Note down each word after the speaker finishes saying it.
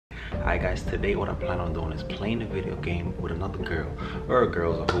Alright guys, today what I plan on doing is playing a video game with another girl, or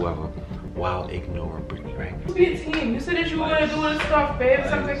girls or whoever, while ignoring Britney, right? Be a team. You said that you were gonna do this stuff, babe.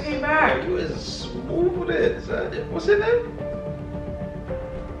 Something came back. You is smooth with it. What's your name?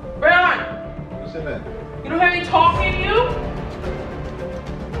 Rayon! What's your name? You don't have me talking to you?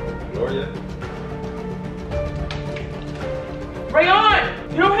 Gloria?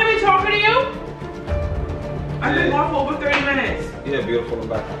 Rayon! You don't have me talking to you? I've been gone for over 30 minutes. Yeah, beautiful and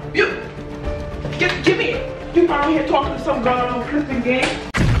back. You! Give me it! You out here talking to some girl on a flipping game?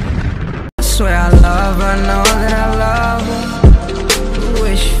 I swear I love her, know that I love her. The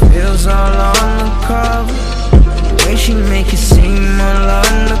way she feels all on the cover. The way she make it seem all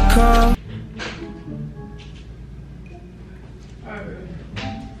undercover. Alright, baby.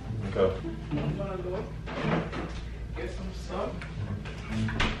 Okay. I'm gonna go get some stuff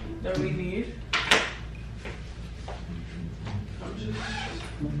that we need.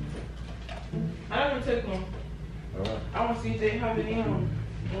 I don't even take long. Alright. I want to see if they have any I want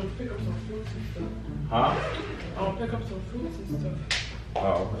to pick up some fruits and stuff. Huh? I want to pick up some fruits and stuff. Oh,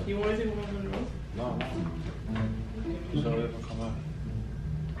 okay. You want to take one of them? No. So we can come out.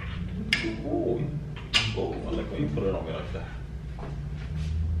 Ooh. Oh, I like when you put it on me like that.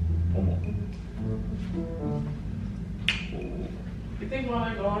 One more. Ooh. You think while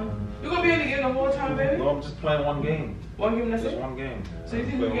they're gone, you gonna be able to get the whole time, baby? No, I'm just playing one game. One game, that's Just it? one game. So you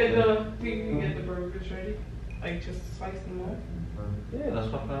think we can get the burgers ready? Like just slice them up? Yeah, that's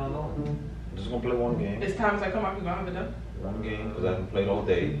what I plan on doing. I'm just gonna play one game. It's times I come out, we gonna have it done. One game, because I can play it all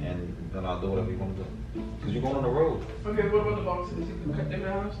day, and then I'll do whatever you want to do. Because you're going on the road. Okay, what about the boxes? You can cut them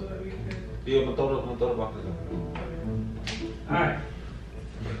down so that we can. Yeah, I'm gonna throw the boxes in. Alright.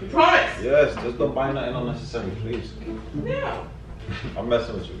 You promise? Yes, just don't buy nothing unnecessary, please. Yeah. I'm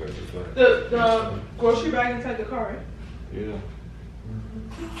messing with you, baby. Go ahead. The grocery bag inside the car, right? Yeah.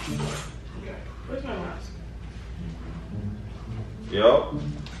 Okay. Where's my mask? Yo.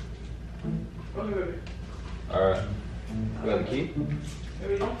 Okay, baby. Alright. You got the key?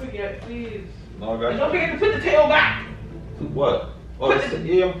 Baby, don't forget, please. No, I got And you. don't forget to put the tail back. What? Oh,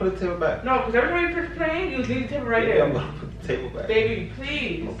 yeah, I'm gonna put the table back. No, because every time you're playing, you leave the table right Yeah, there. I'm gonna put the table back. Baby,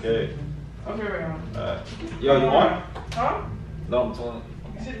 please. Okay. Okay, right on. Alright. Yo, you on? Huh? No, I'm telling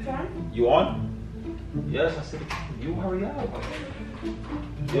You see the time? you. on? Yes, I said you hurry up.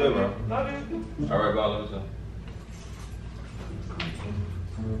 Yeah, bro. Love you. Alright, bye, love you too.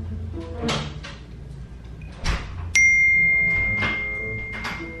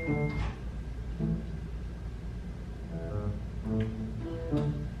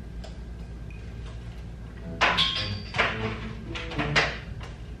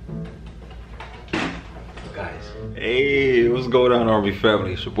 Guys, hey, what's going on, RB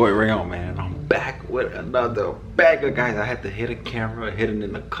family? It's your boy Rayon, man, and I'm back with another banger, guys. I had to hit a camera, hidden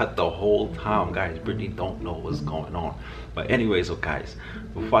in the cut the whole time, guys. Britney don't know what's going on. But anyways, so guys,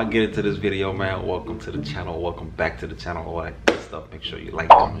 before I get into this video, man, welcome to the channel, welcome back to the channel, all that good stuff. Make sure you like,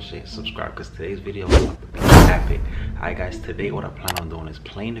 comment, share, subscribe, because today's video is about to be epic. Alright guys, today what I plan on doing is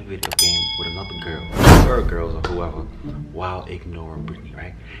playing a video game with another girl, or girls or whoever, while ignoring Britney,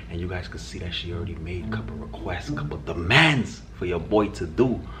 right? And you guys can see that she already made a couple requests, a couple demands for your boy to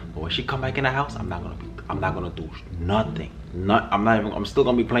do. But when she come back in the house, I'm not gonna do nothing. I'm still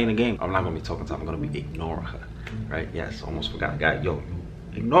gonna be playing the game. I'm not gonna be talking to her, I'm gonna be ignoring her. Right? Yes, almost forgot. Guys, yo,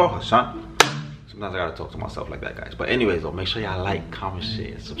 you ignore her, son. Sometimes I gotta talk to myself like that, guys. But anyways, though, make sure y'all like, comment,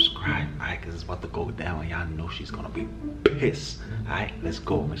 share, subscribe, alright? Because it's about to go down and y'all know she's gonna be pissed. Alright, let's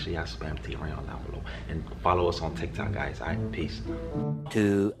go. Make sure y'all spam T Rayon down below. And follow us on TikTok, guys. Alright, peace.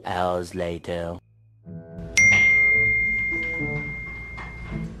 2 hours later.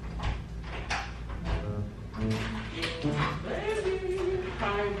 Baby,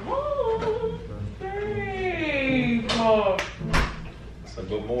 I'm home. Babe. Oh, That's a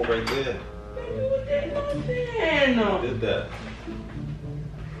good move right there. baby, what did nothing? Did that.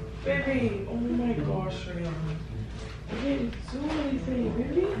 Baby, oh my gosh, Rayon. I didn't do anything,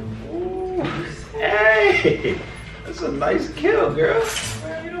 baby. Ooh. Hey, that's a nice kill, girl.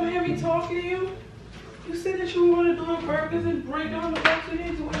 You don't have me talking to you? You said that you want to do burgers and break down the box. You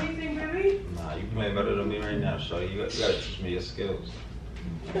didn't do anything, baby. Nah, you playing better than me right now, shorty. You gotta teach me your skills.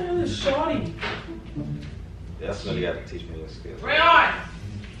 What the hell is shawty? That's when you gotta teach me your skills. Rayon!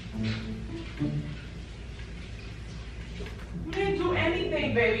 You didn't do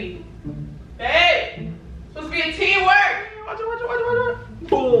anything, baby. Hey! Supposed to be a teamwork! Watch it.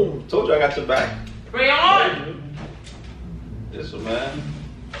 Boom! Told you I got your back. Rayon! This one, man.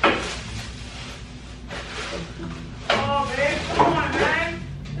 Oh, babe, come on, man.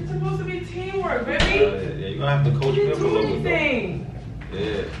 It's supposed to be teamwork, baby. Yeah, you're gonna have to coach You me up a didn't do little bit. anything. Though.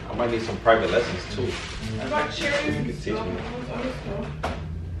 Yeah, I might need some private lessons too. I got cherries You and can teach stuff. me. What's other stuff?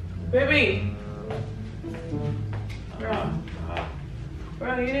 Baby.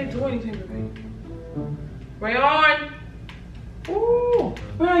 Bro, you didn't do anything to me. Rayon. Ooh.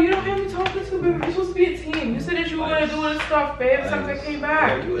 Bro, you don't have me talking to, baby. You're supposed to be a team. You said that you were gonna do this stuff, babe. Since I came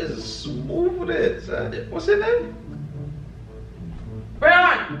back. You is smooth with it. What's your name?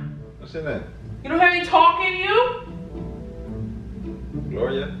 Rayon. What's your name? You don't have me talking to you?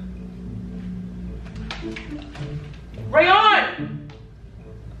 Gloria? Rayon!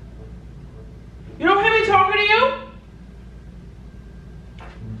 You don't hear me talking to you?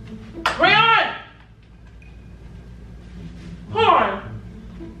 Rayon! Hold on.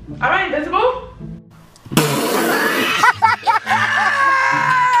 Am I invisible?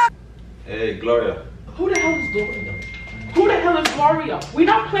 Hey, Gloria. Who the hell is Gloria? Who the hell is Gloria? We're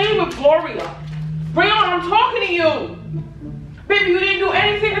not playing with Gloria. Rayon, I'm talking to you. Baby, you didn't do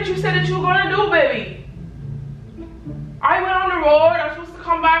anything that you said that you were gonna do, baby. I went on the road. I'm supposed to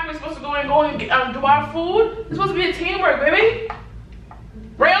come back. We're supposed to go and do our food. It's supposed to be a teamwork, baby.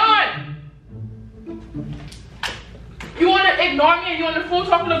 Rayon! You wanna ignore me and you're on the phone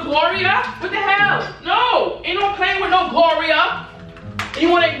talking to Gloria? What the hell? No! Ain't no playing with no Gloria. And you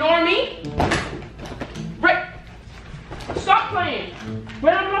wanna ignore me? Stop playing.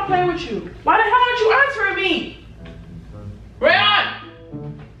 Rayon, I'm not playing with you. Why the hell aren't you answering me? Rayon!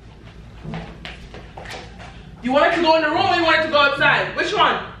 You wanted to go in the room or you wanted to go outside? Which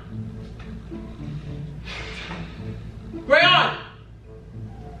one? Rayon!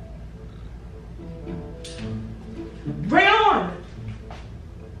 Rayon!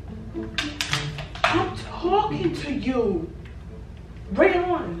 I'm talking to you.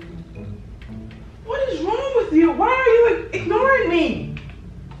 Rayon! What is wrong with you? Why are you ignoring me?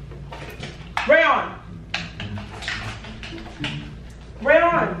 Rayon!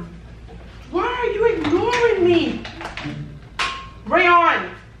 Rayon! Why are you ignoring me? Rayon!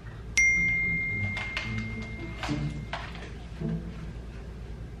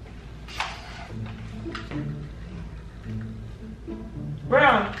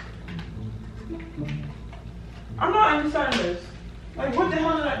 Rayon! I'm not understanding this. Like, what the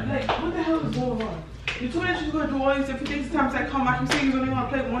hell what the hell is going on? You told me that you were gonna do all these different things. Times I come back, you say you're only gonna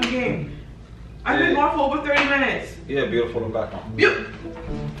play one game. I've been gone for over 30 minutes. Yeah, beautiful. I'm back on. Give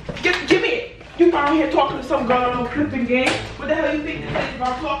me it. You out here talking to some girl on no flipping game. What the hell you think this is?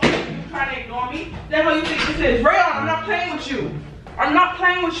 About talking to you, trying to ignore me? What the hell you think this is? Rayon, I'm not playing with you. I'm not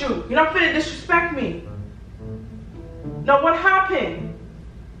playing with you. You're not finna disrespect me. Now what happened?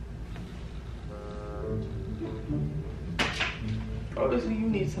 Obviously you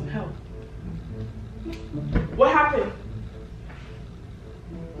need some help. What happened?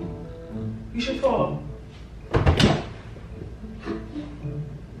 You should fall.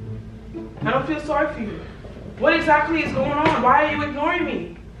 I don't feel sorry for you. What exactly is going on? Why are you ignoring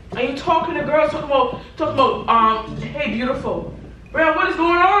me? Are you talking to girls, talking about, hey, beautiful. Rayon, what is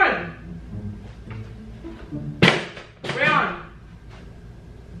going on? Rayon.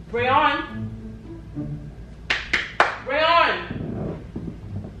 Rayon. Rayon.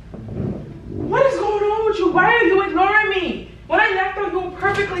 What is going on with you? Why are you ignoring me? When I left out, you were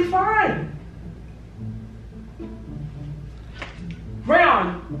perfectly fine.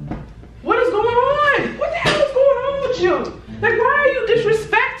 Rayon, what is going on? What the hell is going on with you? Like, why are you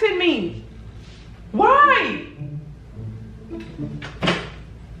disrespecting me? Why?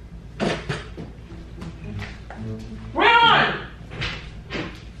 Rayon!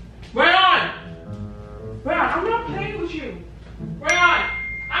 Rayon! Rayon, I'm not playing with you. Rayon!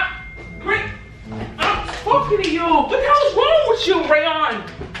 I'm talking to you. What the hell is wrong with you, Rayon?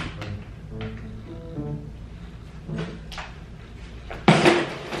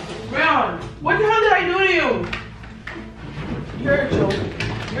 Rayon, what the hell did I do to you? You're a joke.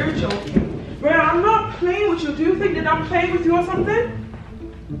 You're a joke. Rayon, I'm not playing with you. Do you think that I'm playing with you or something?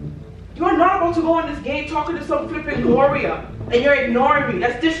 You're not about to go in this game talking to some flipping Gloria and you're ignoring me.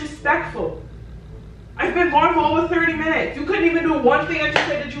 That's disrespectful. I've been gone for over 30 minutes. You couldn't even do one thing that you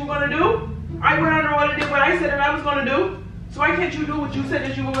said that you were going to do? I went on the road and did what I said that I was going to do. So why can't you do what you said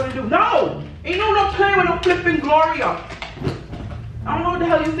that you were going to do? No! Ain't no playing with no flipping Gloria. I don't know what the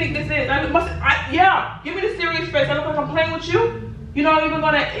hell you think this is. Yeah, give me the serious face. I look like I'm playing with you. You're not even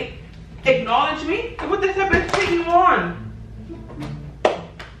going to acknowledge me? Like, what the hell is taking you on?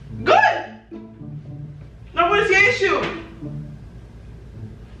 Good! Now what is your issue?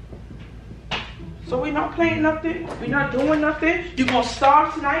 So we're not playing nothing, we're not doing nothing. You're gonna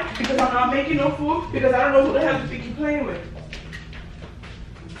starve tonight because I'm not making no food because I don't know who the hell you think you're playing with.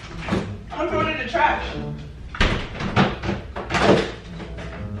 I'm throwing it in the trash.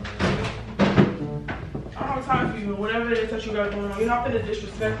 you, whatever it is that you got going on. You're not gonna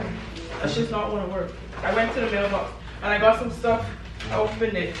disrespect me. That's just not gonna work. I went to the mailbox and I got some stuff. I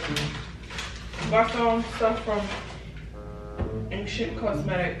opened it. Got some stuff from Ancient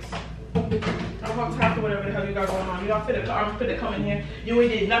Cosmetics. I don't have time for whatever the hell you got going on. You're not finna, I'm finna come in here. You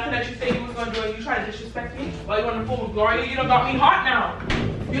ain't did nothing that you said you was gonna do, and you try to disrespect me while you on the phone with Gloria. You done got me hot now.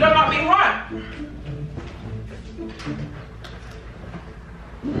 You done got me hot.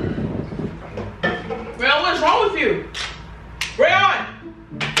 Rayon, what is wrong with you? Rayon!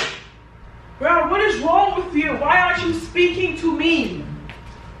 Rayon, what is wrong with you? Why aren't you speaking to me?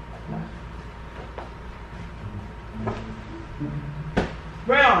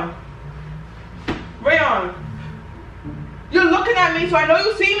 Rayon. Rayon. You're looking at me, so I know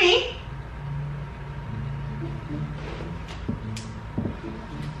you see me.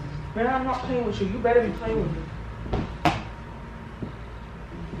 Rayon, I'm not playing with you. You better be playing with me.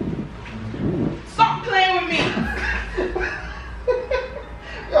 Stop playing with me.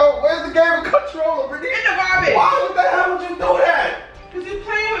 Yo, where's the game of controller, Britney? In the garbage. Why the hell would you do that? Because you're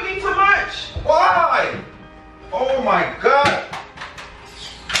playing with me too much. Why? Oh my God.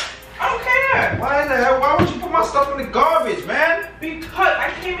 I don't care. Why the hell? Why would you put my stuff in the garbage, man? Because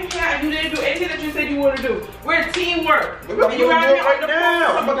I came in here and you didn't do anything that you said you want to do. We're teamwork. Maybe I'm gonna do it right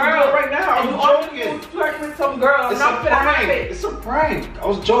now. I'm about to do it right now. And you always flirt with some girl. I'm It's not a gonna have prank. it. It's a prank. I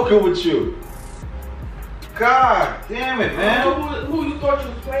was joking with you. God damn it, I man. don't know who you thought you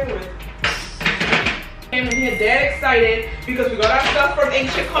was playing with. Came in here dead excited because we got our stuff from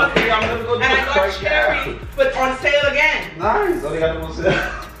Ancient Cosmetics. I'm gonna go do And I it got right Cherry, now. but on sale again. Nice. Oh, they got them on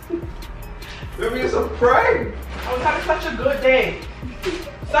sale. Maybe it's a prank. I was having such a good day.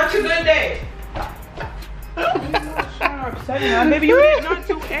 Such a good day. Maybe you did not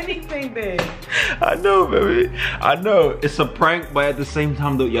do anything, babe. I know, baby. I know. It's a prank, but at the same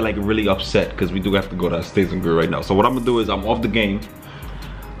time, though, you're like really upset because we do have to go downstairs and go right now. So what I'm gonna do is I'm off the game.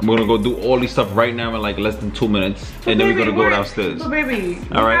 I'm gonna go do all these stuff right now in like less than 2 minutes, and then we're gonna go downstairs. But baby,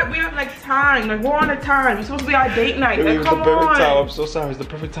 all right. We have like time. Like we're on a time. It's supposed to be our date night. Baby, Like, it was the perfect on. time. I'm so sorry. It's the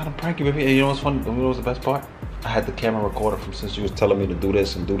perfect time to prank you, baby. And you know what's fun? You know what's the best part? I had the camera recorder from since you was telling me to do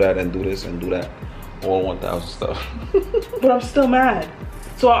this and do that and do this and do that. All 1,000 stuff. But I'm still mad.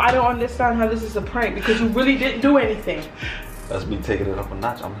 So I don't understand how this is a prank because you really didn't do anything. That's me taking it up a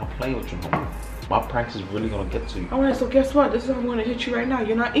notch. I'm not playing with you no more. My pranks is really gonna get to you. Alright, so guess what? This is how I'm gonna hit you right now.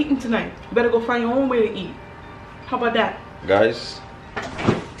 You're not eating tonight. You better go find your own way to eat. How about that? Guys,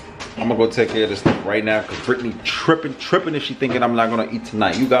 I'm gonna go take care of this stuff right now because Britney tripping if she thinking I'm not gonna eat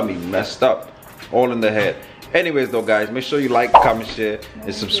tonight. You got me messed up. All in the head. Anyways though, guys, make sure you like, comment, share,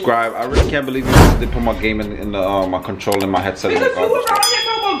 and subscribe. I really can't believe they put my game in the my controller in my headset. Because you was out here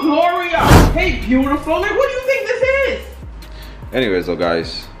talking about Gloria. Hey, beautiful. Like, what do you think this is? Anyways though,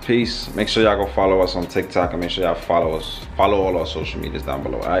 guys, peace. Make sure y'all go follow us on TikTok and make sure y'all follow us. Follow all our social medias down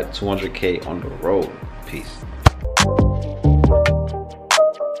below. All right, 200K on the road. Peace.